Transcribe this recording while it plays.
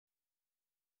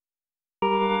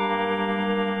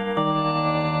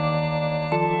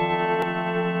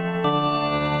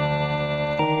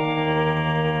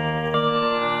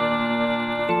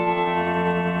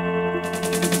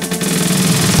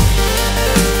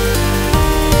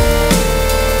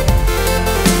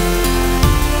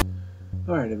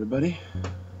Alright everybody,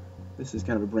 this is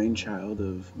kind of a brainchild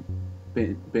of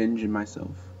Binge and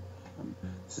myself.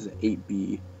 This is an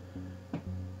 8B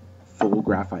full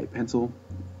graphite pencil.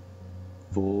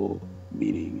 Full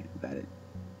meaning that it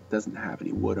doesn't have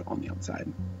any wood on the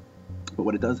outside, but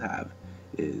what it does have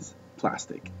is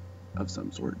plastic of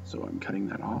some sort, so I'm cutting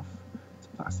that off. It's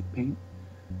plastic paint,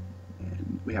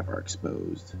 and we have our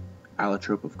exposed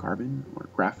allotrope of carbon, or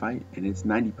graphite, and it's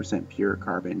 90% pure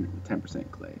carbon with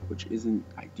 10% clay, which isn't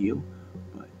ideal,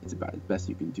 but it's about as best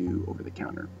you can do over the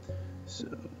counter. So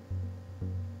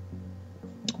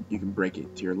you can break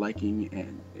it to your liking,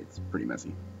 and it's pretty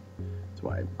messy. That's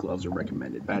why gloves are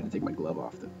recommended. But I had to take my glove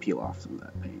off to peel off some of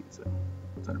that paint, so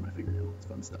it's under my fingernail. It's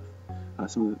fun stuff.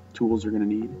 Some of the tools you're going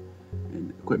to need and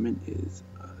equipment is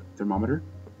a thermometer,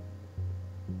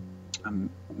 a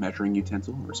measuring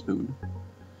utensil or spoon,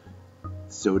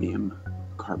 sodium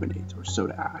carbonate or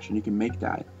soda ash, and you can make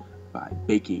that by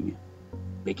baking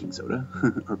baking soda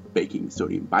or baking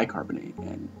sodium bicarbonate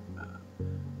and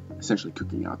essentially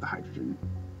cooking out the hydrogen.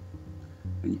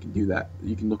 And you can do that.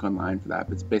 You can look online for that,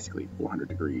 but it's basically 400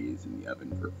 degrees in the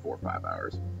oven for 4 or 5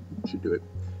 hours. Should do it.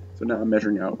 So now I'm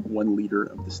measuring out 1 liter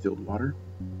of distilled water,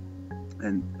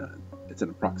 and it's an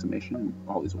approximation.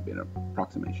 All these will be an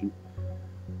approximation.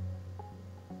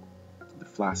 The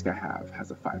flask I have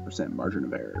has a 5% margin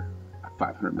of error at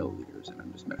 500 milliliters, and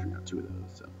I'm just measuring out 2 of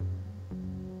those. So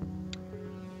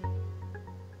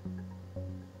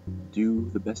do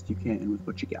the best you can with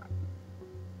what you got.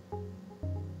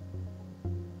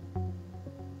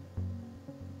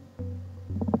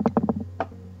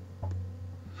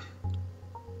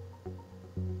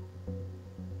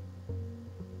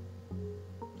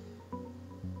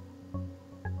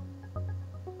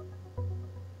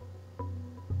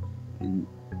 And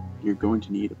you're going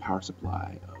to need a power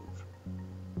supply of,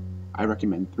 I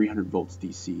recommend 300 volts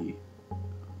DC.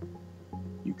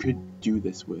 You could do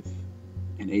this with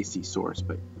an AC source,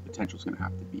 but the potential is going to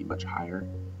have to be much higher.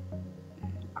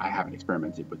 And I haven't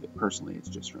experimented with it personally, it's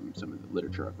just from some of the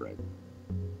literature I've read.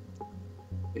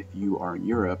 If you are in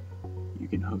Europe, you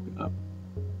can hook up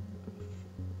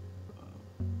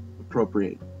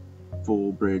appropriate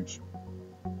full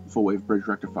wave bridge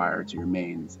rectifier to your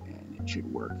mains, and it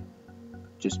should work.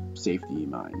 Just safety in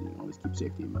mind, always keep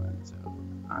safety in mind. So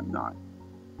I'm not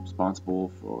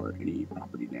responsible for any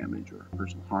property damage or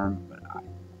personal harm, but I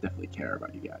definitely care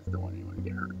about you guys. Don't want anyone to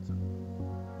get hurt.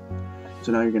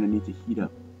 So now you're going to need to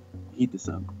heat this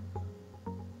up.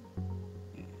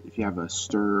 And if you have a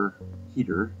stir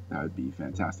heater, that would be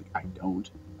fantastic. I don't.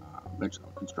 Eventually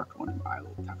I'll construct one and buy a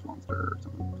little Teflon stirrer or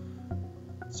something.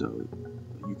 So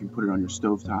you can put it on your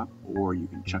stovetop, or you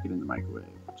can chuck it in the microwave,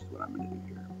 which is what I'm going to do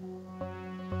here.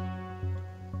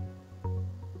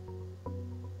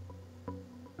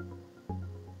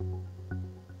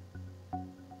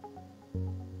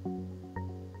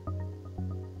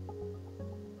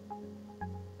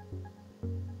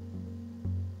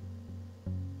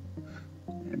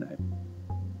 And I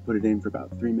put it in for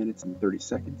about 3 minutes and 30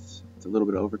 seconds. It's a little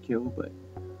bit of overkill, but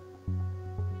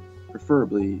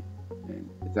preferably, and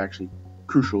it's actually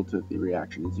crucial to the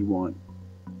reaction, is you want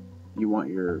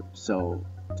your cell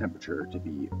temperature to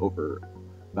be over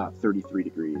about 33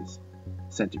 degrees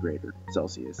centigrade or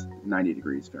Celsius, 90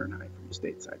 degrees Fahrenheit for your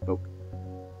stateside folk.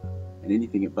 And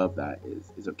anything above that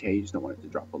is okay. You just don't want it to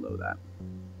drop below that.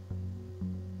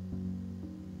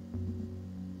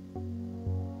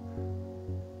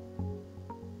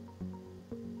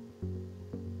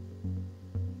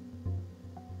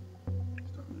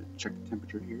 Check the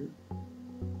temperature here.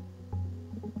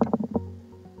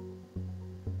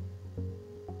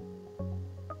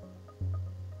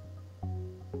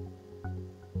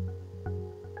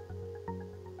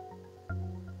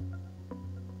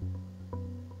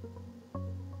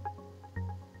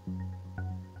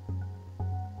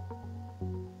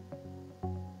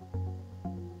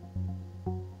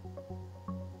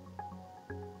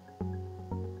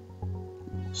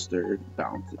 Stir it,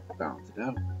 balance it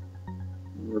out.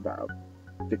 We're about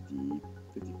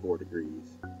 54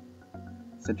 degrees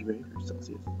centigrade or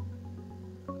Celsius.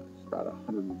 It's about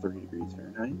 130 degrees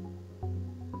Fahrenheit,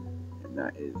 and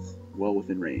that is well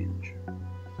within range.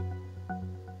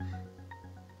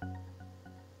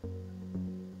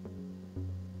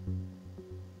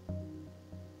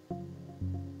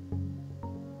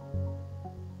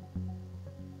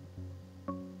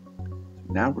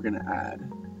 So now we're going to add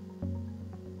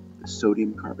the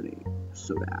sodium carbonate,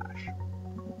 soda ash.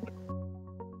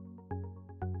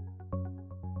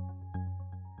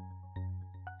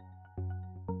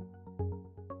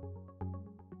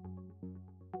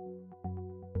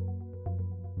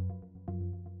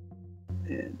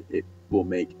 And it will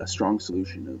make a strong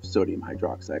solution of sodium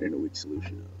hydroxide and a weak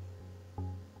solution of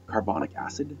carbonic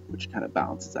acid, which kind of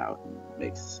balances out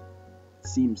and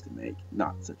seems to make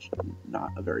not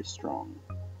a very strong,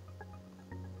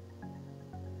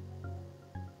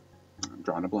 I'm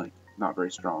drawing a blank, not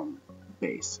very strong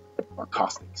base or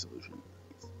caustic solution.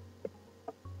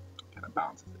 Kind of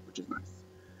balances it, which is nice.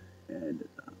 And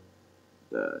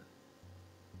the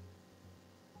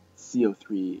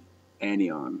CO3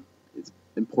 anion is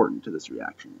important to this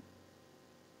reaction.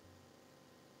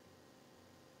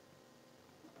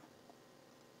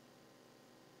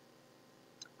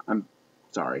 I'm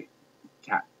sorry,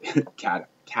 cation,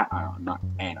 not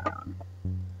anion.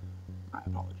 My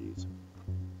apologies.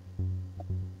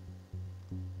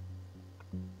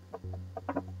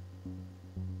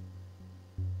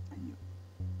 And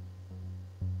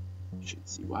you should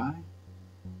see why.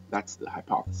 That's the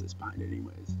hypothesis behind it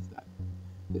anyways, is that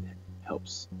it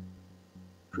helps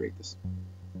create this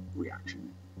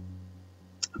reaction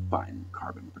of fine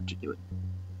carbon particulate.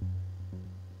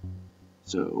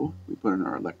 So we put in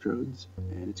our electrodes,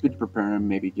 and it's good to prepare them,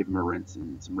 maybe give them a rinse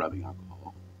and some rubbing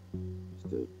alcohol, just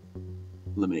to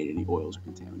eliminate any oils or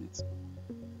contaminants.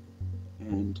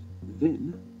 And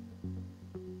then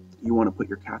you want to put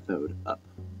your cathode up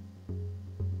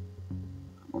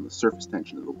on the surface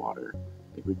tension of the water.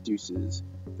 It reduces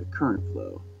the current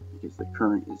flow because the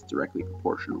current is directly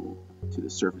proportional to the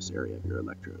surface area of your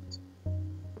electrodes.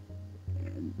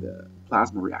 And the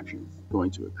plasma reaction is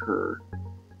going to occur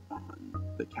on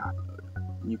the cathode.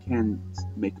 You can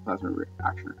make the plasma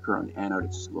reaction occur on the anode,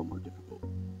 it's just a little more difficult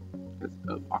because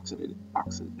of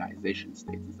oxidization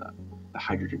states and stuff. The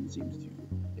hydrogen seems to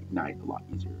ignite a lot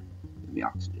easier than the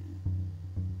oxygen.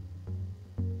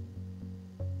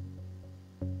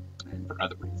 And for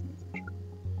other reasons, I'm sure.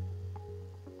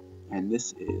 And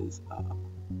this is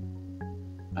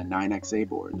a 9XA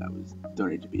board that was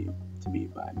donated to me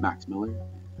by Max Miller.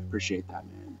 I appreciate that,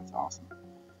 man. It's awesome.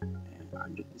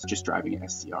 And it's just driving an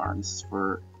SCR, and this is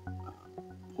for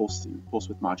pulse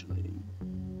width modulating,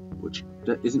 which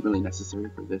isn't really necessary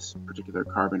for this particular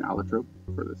carbon allotrope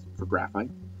for graphite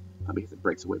because it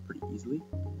breaks away pretty easily.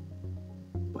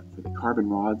 But for the carbon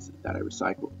rods that I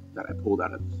recycled, that I pulled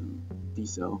out of some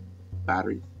D-cell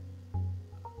batteries,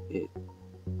 it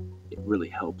really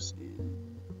helps in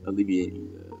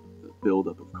alleviating the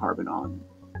buildup of carbon on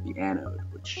the anode,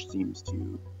 which seems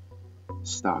to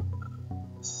stop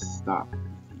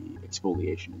the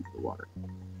exfoliation into the water.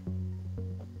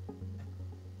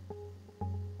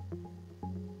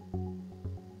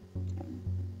 And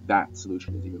that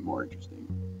solution is even more interesting.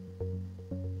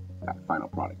 That final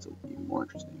product is even more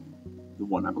interesting. The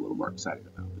one I'm a little more excited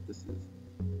about, but this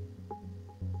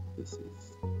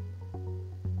is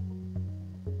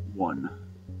one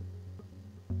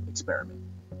experiment.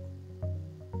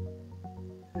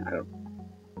 And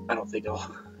I don't think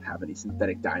I'll have any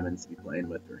synthetic diamonds to be playing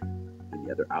with or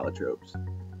any other allotropes.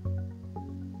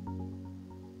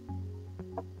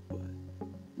 But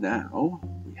now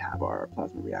we have our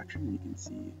plasma reaction, and you can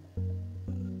see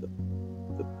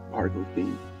the particles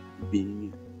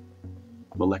being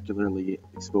molecularly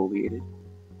exfoliated,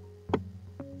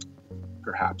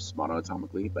 perhaps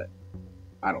monoatomically, but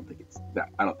I don't think it's that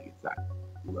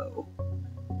low.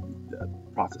 The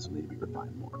process will need to be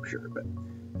refined more, I'm sure, but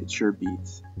it sure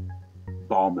beats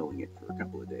ball milling it for a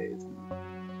couple of days and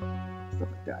stuff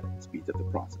like that. It speeds up the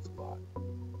process a lot,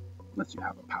 unless you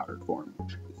have a powdered form,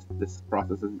 which this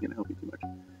process isn't going to help you too much.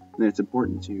 And then it's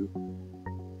important to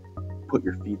put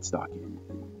your feedstock in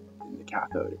the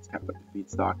cathode. It's kind of like the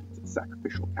feedstock. It's a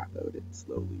sacrificial cathode. It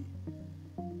slowly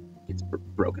gets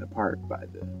broken apart by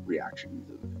the reactions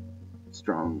of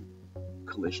strong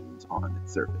collisions on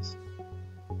its surface.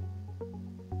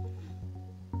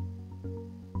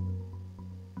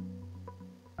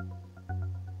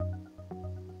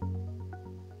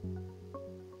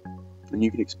 And you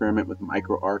can experiment with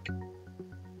Micro Arc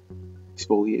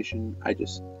Exfoliation. I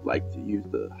just like to use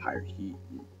the higher heat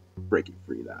and break it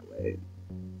free that way.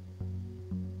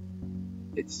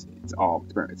 It's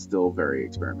still very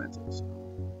experimental, so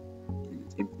in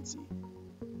its infancy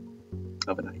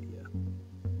of an idea.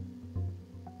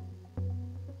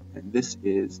 And this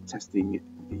is testing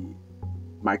the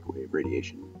microwave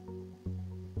radiation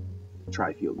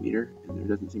tri-field meter, and there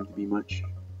doesn't seem to be much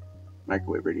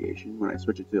microwave radiation. When I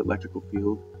switch it to electrical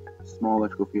field, small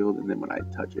electrical field, and then when I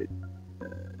touch it,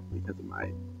 because of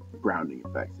my grounding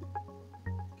effects,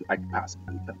 I can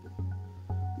passively cut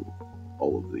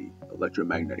all of the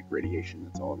electromagnetic radiation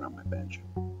that's all around my bench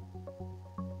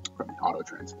from the auto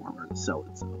transformer, the cell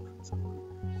itself, and so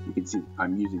on. You can see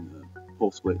I'm using the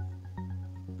pulse width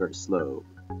very slow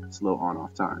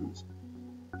on-off times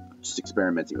just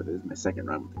experimenting with it. This is my second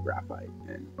run with the graphite,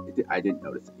 and I didn't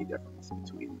notice any difference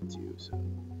between the two. So,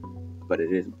 but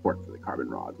it is important for the carbon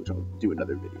rods, which I'll do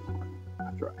another video on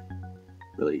after I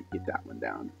really get that one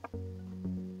down.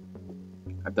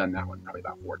 I've done that one probably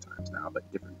about 4 times now,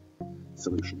 but different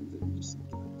solutions and just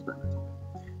experimenting.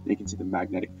 And you can see the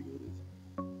magnetic field is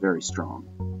very strong,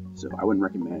 so I wouldn't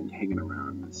recommend hanging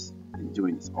around this and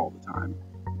doing this all the time.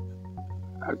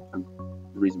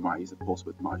 The reason why I use a pulse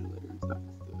width modulator and stuff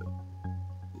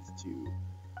is to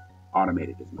automate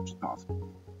it as much as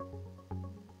possible.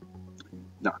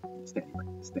 Not standing right.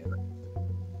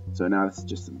 So now this is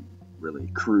just some really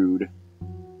crude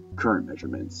current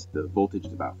measurements. The voltage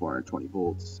is about 420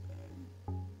 volts,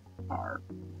 and our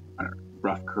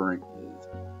rough current is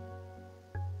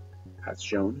as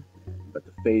shown, but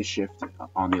the phase shift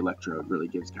on the electrode really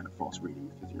gives kind of false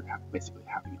readings because you're basically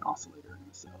having an oscillator in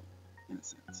the cell, in a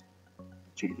sense,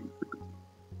 changing the frequency.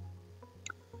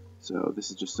 So this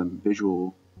is just some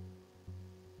visual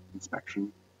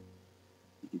inspection.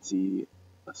 You can see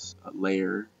a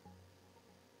layer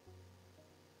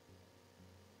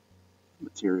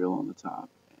material on the top,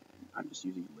 and I'm just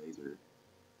using a laser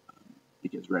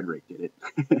because Red Rake did it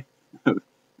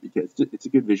because it's a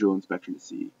good visual inspection to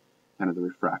see kind of the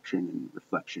refraction and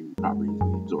reflection properties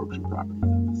and the absorption properties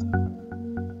of the cell.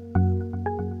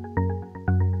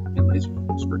 And laser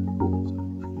is freaking cool. So.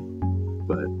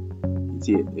 But you can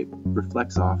see it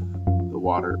reflects off the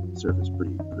water surface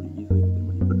pretty easily, but then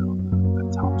when you put it on the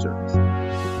top surface,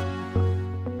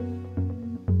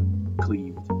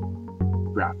 cleaved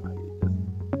graphite, it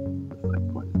doesn't reflect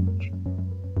quite as much.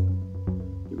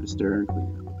 Give it a stir and clean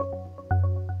it up a bit.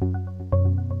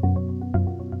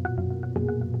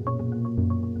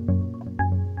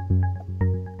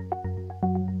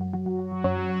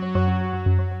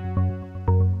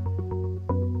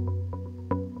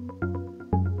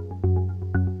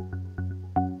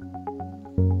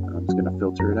 I'm just going to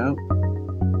filter it out.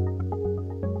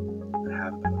 I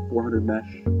have about a 400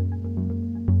 mesh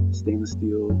stainless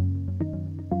steel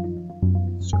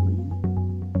screen.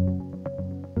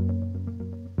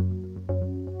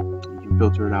 You can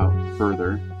filter it out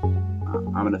further.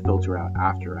 I'm going to filter out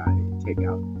after I take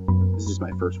out. This is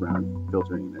my first round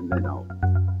filtering, and then I'll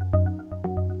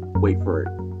wait for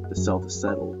the cell to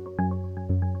settle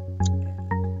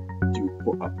and do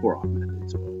a pour off method.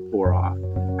 So I'll pour off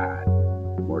and add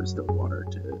more distilled water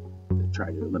to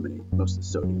try to eliminate most of the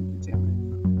sodium contaminant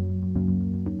from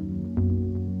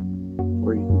it.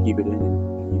 Or you can keep it in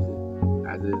and use it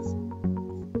as is.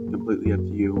 Completely up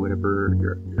to you, whatever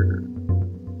your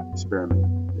experiment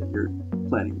that you're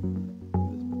planning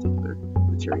for this particular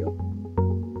material.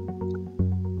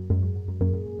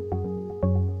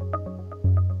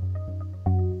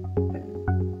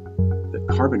 And the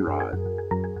carbon rod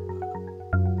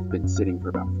has been sitting for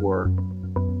about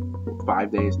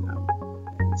 5 days now,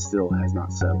 and it still has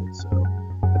not settled, so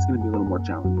that's going to be a little more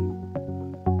challenging,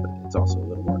 but it's also a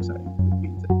little more exciting because it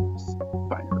means that there's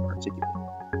finer particulate.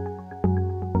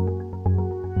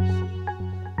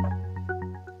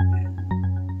 And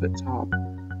the top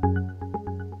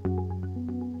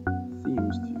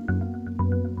seems to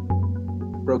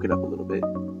broke it up a little bit,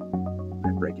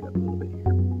 and break it up a little bit here.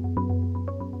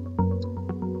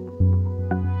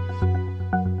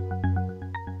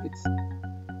 It's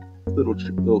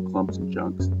little clumps and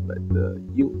chunks, but the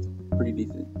yield's pretty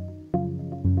decent.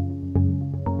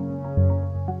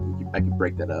 I can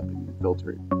break that up and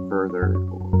filter it further,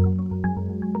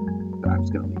 but I'm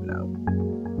just going to leave it out.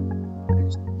 I'm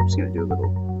just going to do a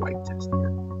little wipe test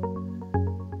here.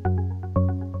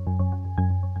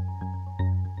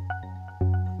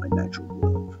 My natural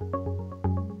glove.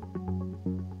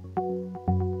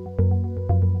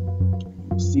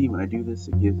 You'll see when I do this,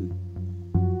 it gives it a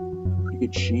pretty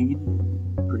good sheen,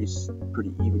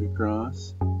 pretty even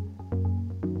across.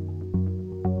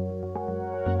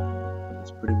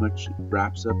 Pretty much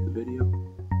wraps up the video.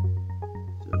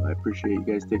 So I appreciate you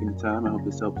guys taking the time. I hope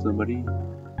this helps somebody. I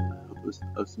hope it was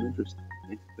of some interest.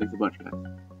 Thanks a bunch, guys.